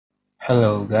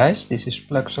Hello guys, this is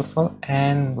BlackServal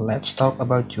and let's talk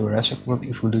about Jurassic World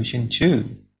Evolution 2.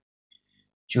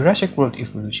 Jurassic World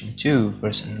Evolution 2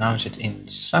 first announced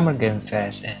in Summer Game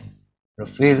Fest and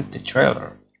revealed the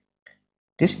trailer.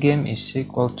 This game is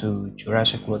sequel to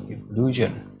Jurassic World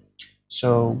Evolution.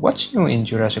 So what's new in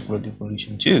Jurassic World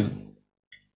Evolution 2?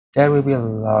 There will be a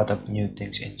lot of new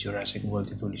things in Jurassic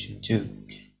World Evolution 2.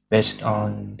 Based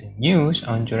on the news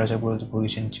on Jurassic World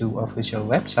Evolution 2 official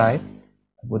website,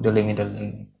 I put the link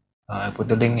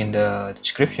in the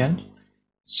description.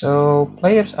 So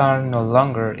players are no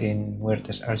longer in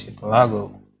Huertas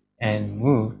Archipelago and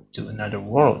moved to another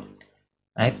world.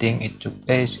 I think it took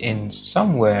place in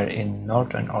somewhere in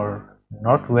northern or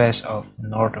northwest of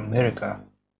North America,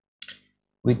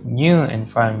 with new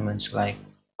environments like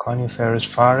coniferous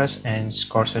forests and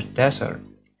scorched desert,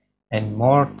 and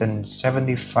more than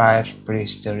 75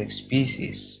 prehistoric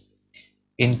species,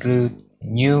 include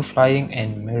new flying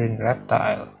and marine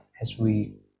reptile, as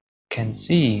we can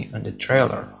see on the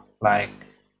trailer, like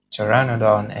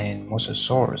Pteranodon and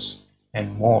Mosasaurus,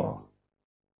 and more.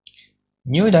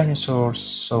 New dinosaurs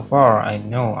so far I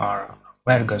know are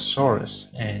Vergosaurus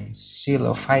and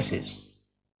Coelophysis.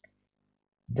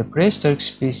 The prehistoric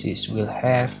species will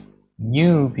have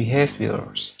new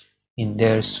behaviors in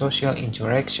their social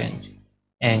interactions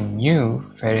and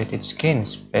new varied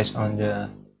skins based on the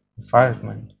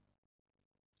environment.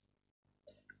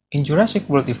 In Jurassic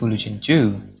World Evolution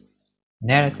 2,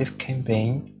 narrative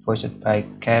campaign voiced by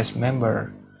cast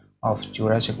member of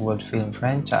Jurassic World film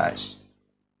franchise,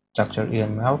 Dr.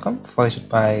 Ian Malcolm voiced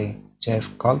by Jeff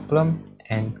Goldblum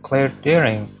and Claire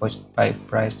Dearing voiced by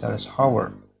Bryce Dallas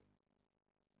Howard.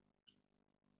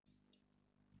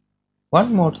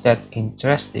 One more that's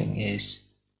interesting is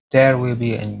there will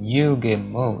be a new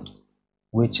game mode,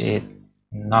 which is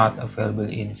not available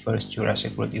in first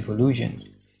Jurassic World Evolution,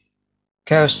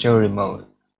 Chaos Theory mode,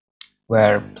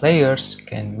 where players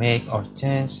can make or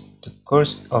change the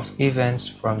course of events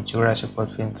from Jurassic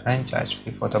World film franchise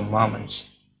pivotal moments.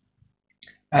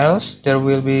 Else, there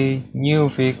will be new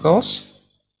vehicles,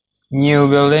 new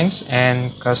buildings,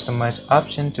 and customized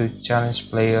options to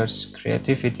challenge players'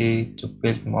 creativity to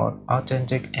build more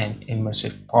authentic and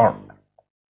immersive park.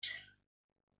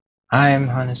 I'm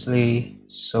honestly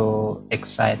so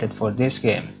excited for this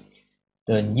game.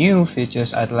 The new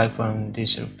features I'd like from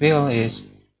this reveal is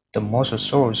the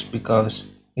Mosasaurus because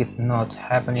it not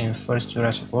happening in first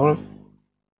Jurassic World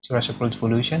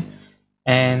Evolution,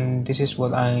 and this is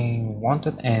what I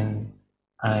wanted and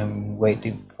I'm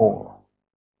waiting for.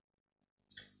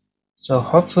 So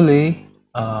hopefully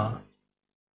I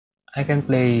can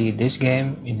play this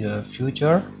game in the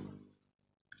future.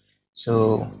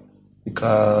 So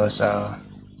because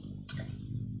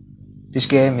this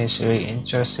game is really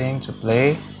interesting to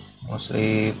play,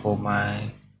 mostly for my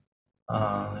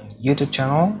YouTube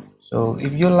channel. So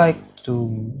if you like to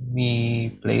me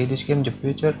play this game in the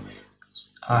future,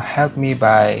 help me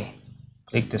by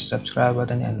click the subscribe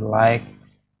button and like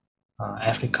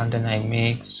every content I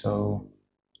make. So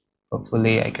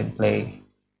hopefully I can play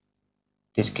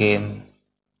this game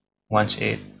once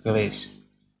it release.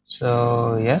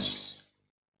 So yes,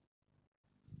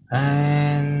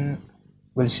 and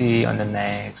we'll see on the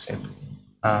next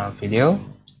video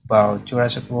about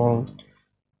Jurassic World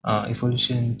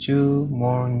Evolution 2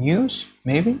 more news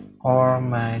maybe, or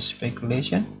my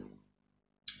speculation.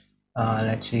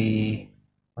 Let's see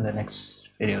on the next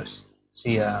videos.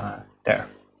 See ya there.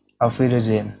 Auf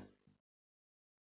Wiedersehen.